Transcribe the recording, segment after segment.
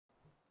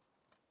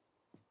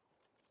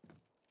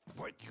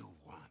What you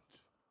want?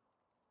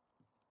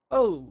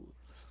 Oh.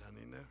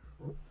 Standing there,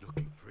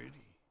 looking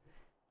pretty.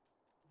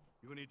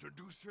 You gonna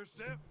introduce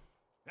yourself?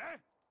 Eh?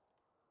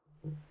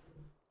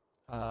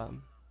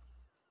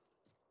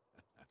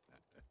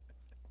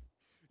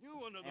 You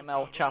one of those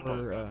ML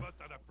Chopper. that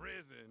bust out of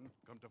prison,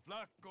 come to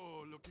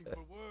Flaco looking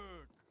for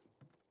work.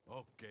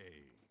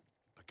 Okay,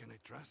 but can I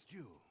trust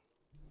you?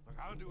 But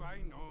how do I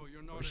know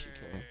you're not She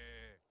can.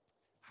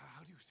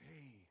 how do you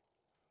say?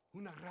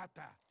 Una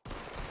rata.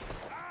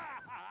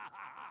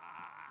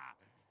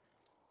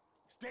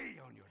 Stay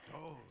on your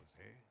toes,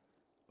 eh?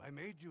 I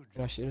made you.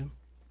 Can I shoot him?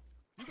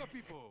 You got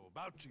people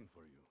vouching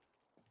for you.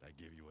 I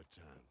give you a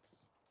chance.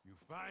 You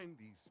find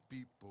these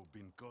people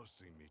been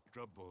causing me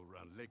trouble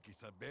around Lake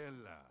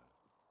Isabella.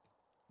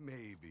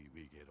 Maybe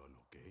we get on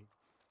okay.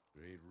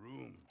 There ain't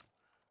room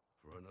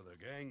for another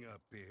gang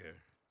up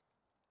here.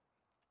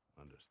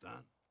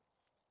 Understand?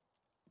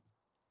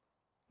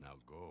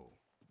 Now go.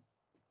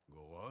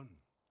 Go on.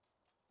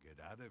 Get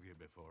out of here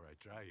before I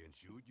try and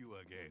shoot you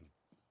again.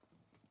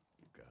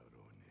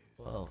 Cabrones.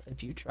 Well,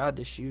 if you tried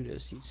to shoot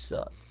us, you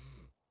suck.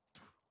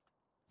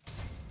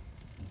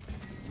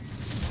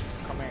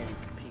 Come here, you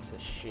piece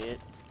of shit.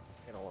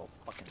 Get a little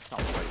fucking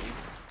something for you.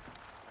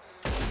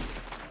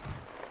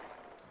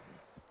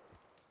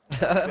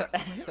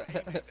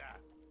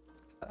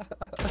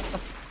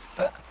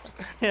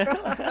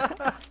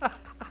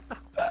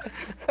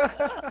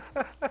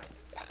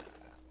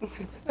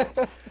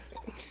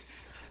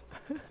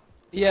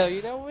 Yo,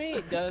 you know we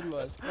ain't done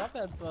much, but I've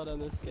had fun on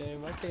this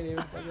game. I can't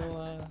even fucking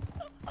lie.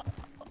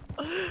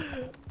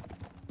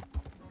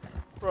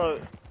 Bro, you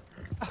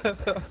know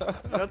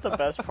what the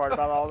best part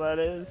about all that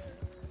is?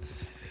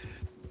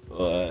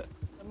 What?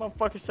 That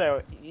motherfucker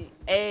say,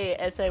 "Hey,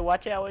 SA,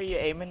 watch out where you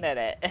aiming that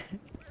at."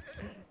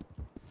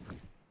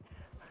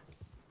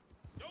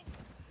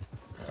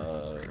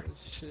 Oh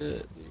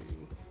shit,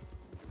 dude.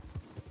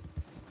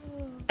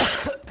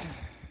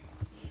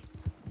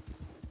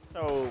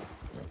 So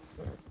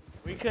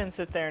we couldn't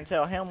sit there and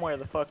tell him where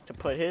the fuck to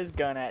put his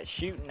gun at,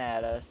 shooting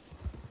at us,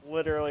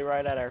 literally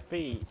right at our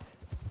feet.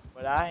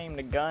 But I aimed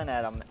a gun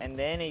at him, and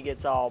then he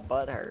gets all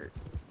butthurt.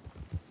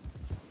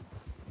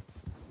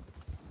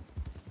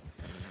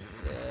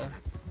 Yeah.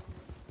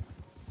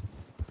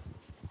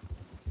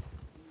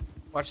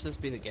 Watch this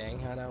be the gang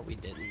hideout. We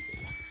didn't.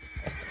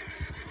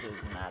 This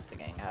is not the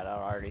gang hideout.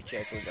 I already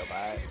checked. We go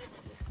by it.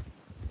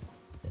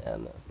 Yeah,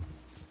 no.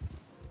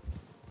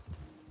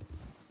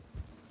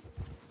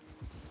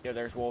 Yo,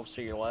 there's wolves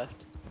to your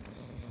left.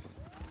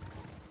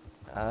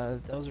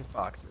 Those are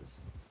foxes.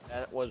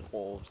 That was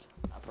wolves.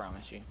 I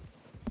promise you.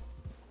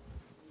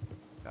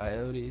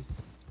 Coyotes.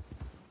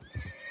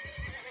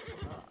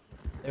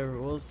 They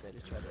were wolves. They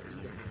just tried to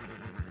eat them.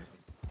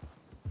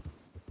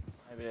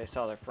 Maybe they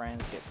saw their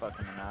friends get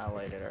fucking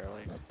annihilated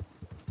earlier.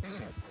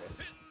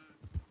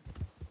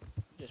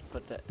 Just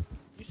put that.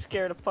 You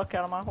scared the fuck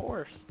out of my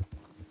horse.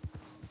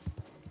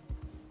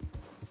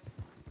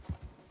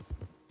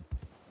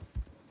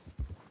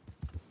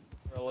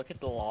 Bro, look at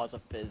the laws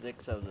of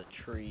physics of the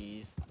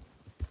trees.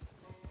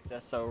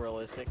 That's so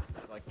realistic.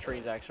 Like,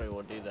 trees actually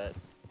will do that.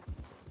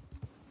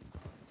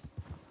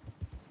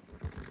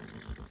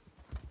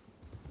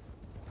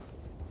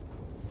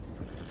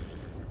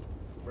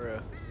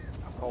 Bruh,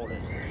 how cold is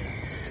it?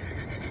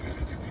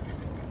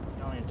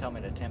 You don't even tell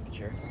me the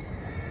temperature.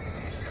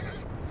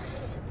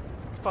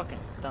 It's fucking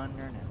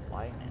thundering and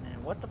lightning,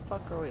 and what the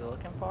fuck are we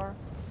looking for?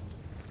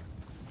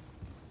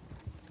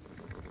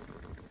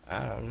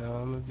 I don't know.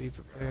 I'm gonna be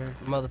prepared.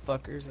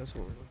 Motherfuckers, that's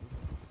what we're looking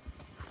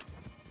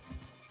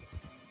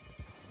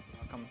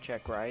I'll come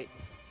check right.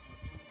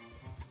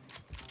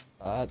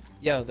 for.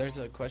 Yo, there's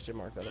a question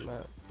mark on the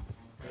map.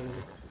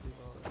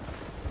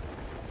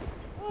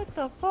 What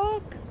the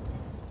fuck?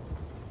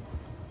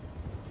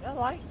 That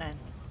lightning.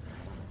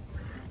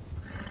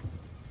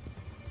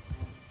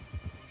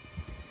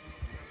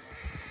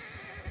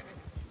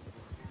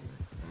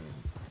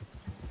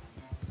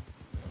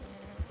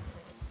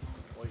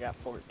 We got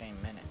 14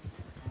 minutes.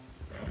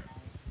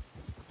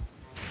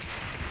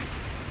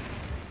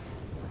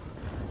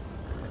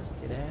 Let's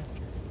get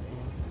after it,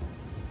 man.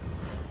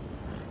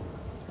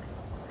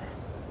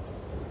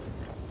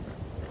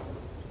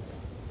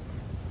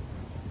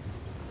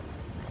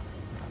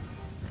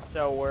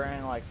 So we're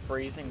in like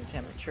freezing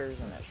temperatures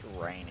and it's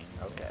raining.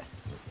 Okay.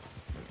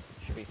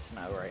 Should be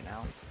snow right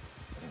now.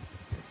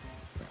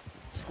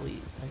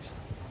 Sleep, actually.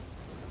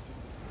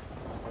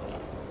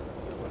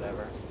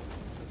 Whatever.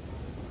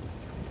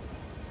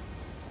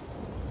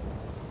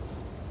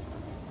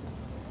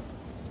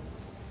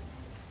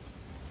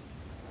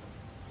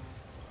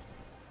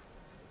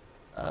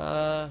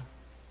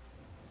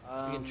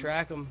 We can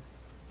track them.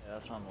 Yeah,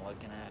 that's what I'm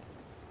looking at.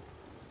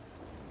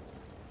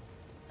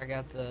 I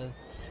got the.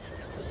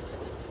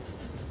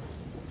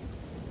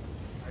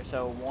 Alright,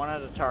 so one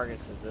of the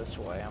targets is this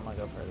way. I'm gonna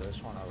go for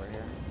this one over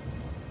here.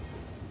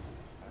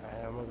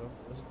 Alright, I'm gonna go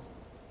for this one.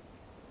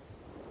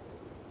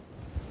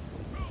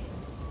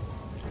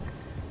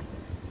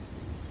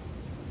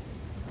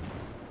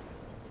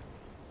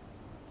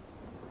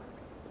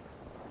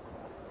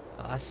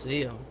 I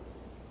see him.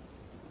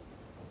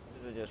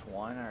 Is it just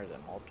one or is it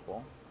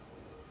multiple?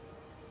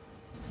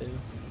 2.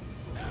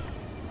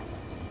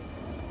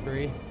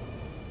 3.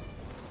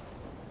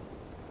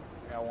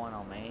 Got one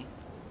on me.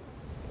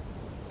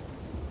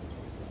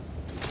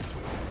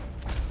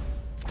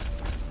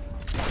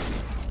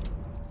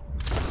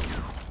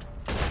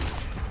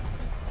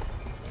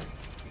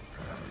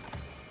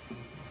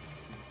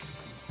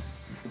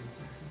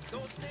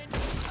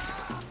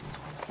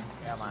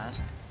 Got mine.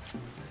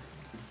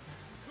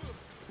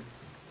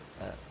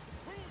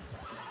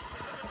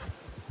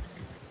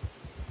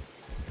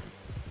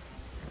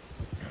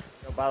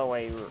 Oh, by the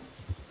way,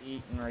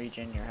 eat and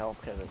regen your health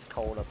because it's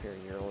cold up here.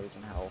 You're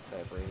losing health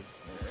every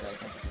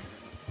second.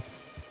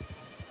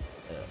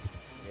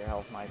 Your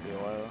health might be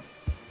low.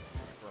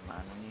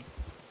 Reminding you.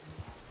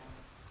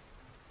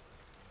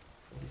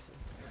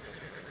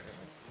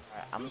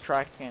 Alright, I'm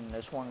tracking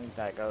this one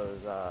that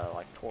goes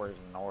like towards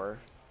the north.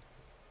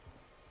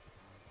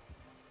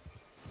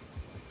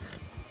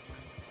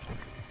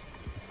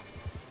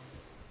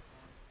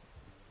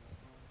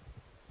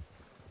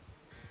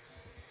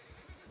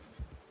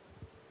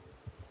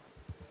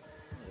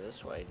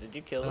 This way. Did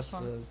you kill this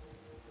one?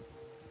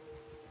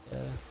 Yeah.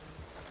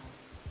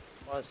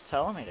 Well, it's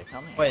telling me to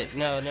come here. Wait,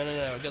 no,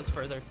 it goes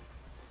further.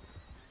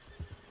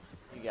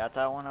 You got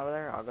that one over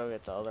there? I'll go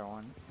get the other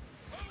one.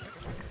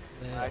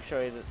 Yeah.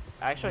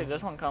 Actually,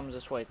 this one comes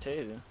this way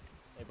too.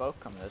 They both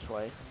come this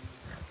way.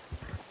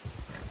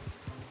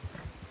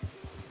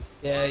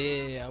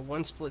 Yeah.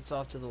 One splits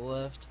off to the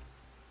left.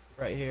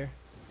 Right here.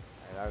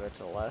 Alright, I'll go to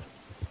the left.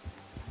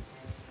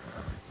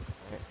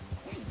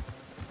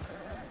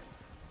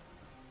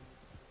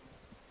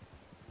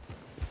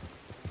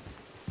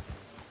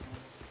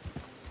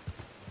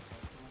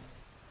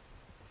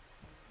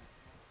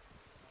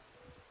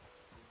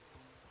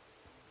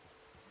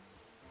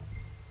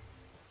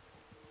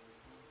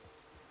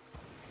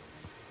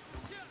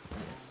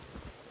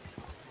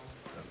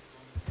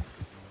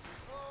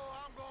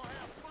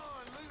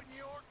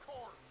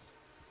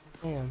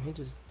 Damn, he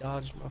just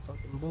dodged my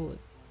fucking bullet.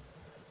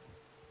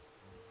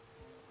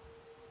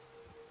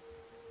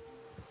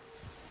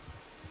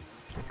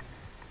 God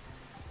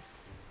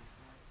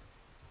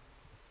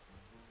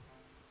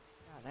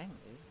dang,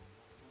 dude.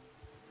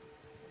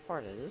 What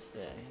part of this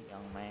day,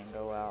 young man,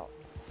 go out?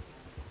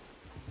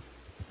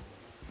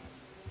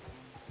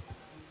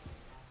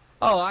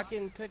 Oh, I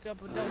can pick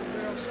up a double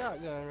barrel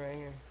shotgun right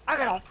here. I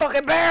got a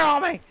fucking bear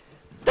on me!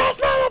 That's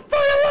motherfucking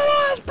little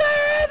ass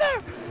bear in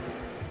there!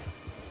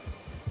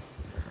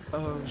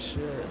 Oh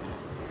shit.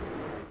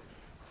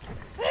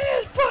 He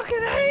is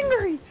fucking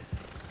angry!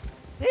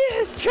 He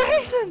is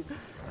chasing!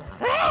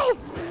 Help!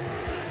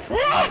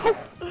 Help!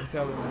 I'm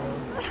coming,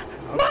 bro.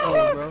 I'm My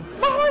coming, bro.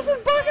 horse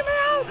is bugging me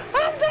out!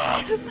 I'm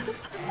dead!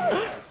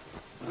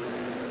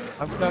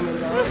 I'm coming,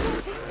 dog.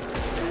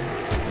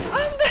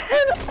 I'm dead!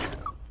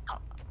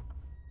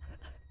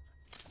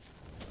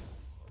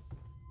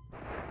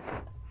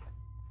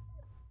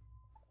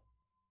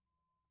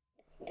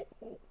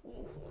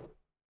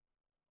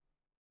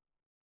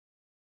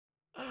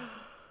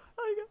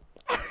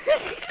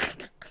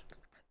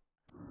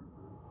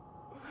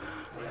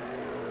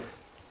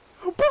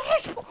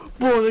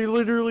 Boy, they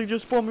literally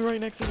just spawned me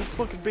right next to this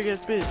fucking big ass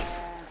bitch.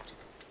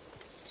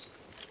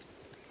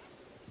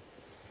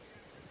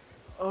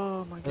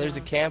 Oh my god. There's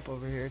a camp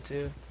over here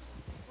too.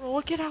 Bro,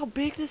 look at how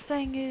big this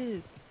thing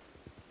is.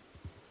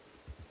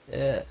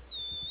 Yeah.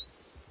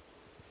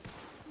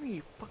 Come here,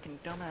 you fucking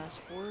dumbass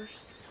horse.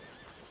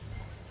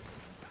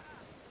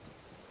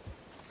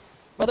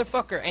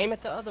 Motherfucker, aim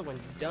at the other one,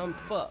 you dumb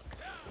fuck.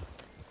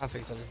 I'm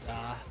fixing to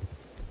die.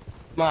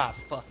 My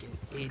fucking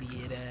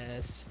idiot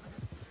ass.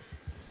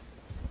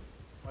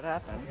 What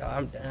happened? Yo,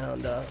 I'm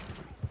down, dog.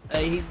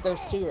 Hey,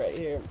 there's 2 right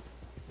here.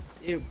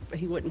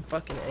 He wouldn't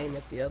fucking aim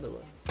at the other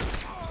one.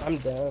 I'm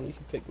down. You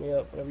can pick me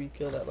up whenever you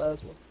kill that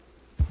last one.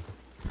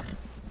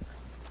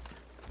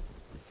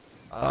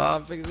 Oh,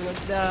 I'm fixing to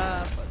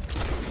die.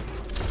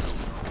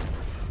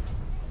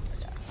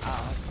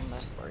 I'll come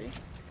back for you.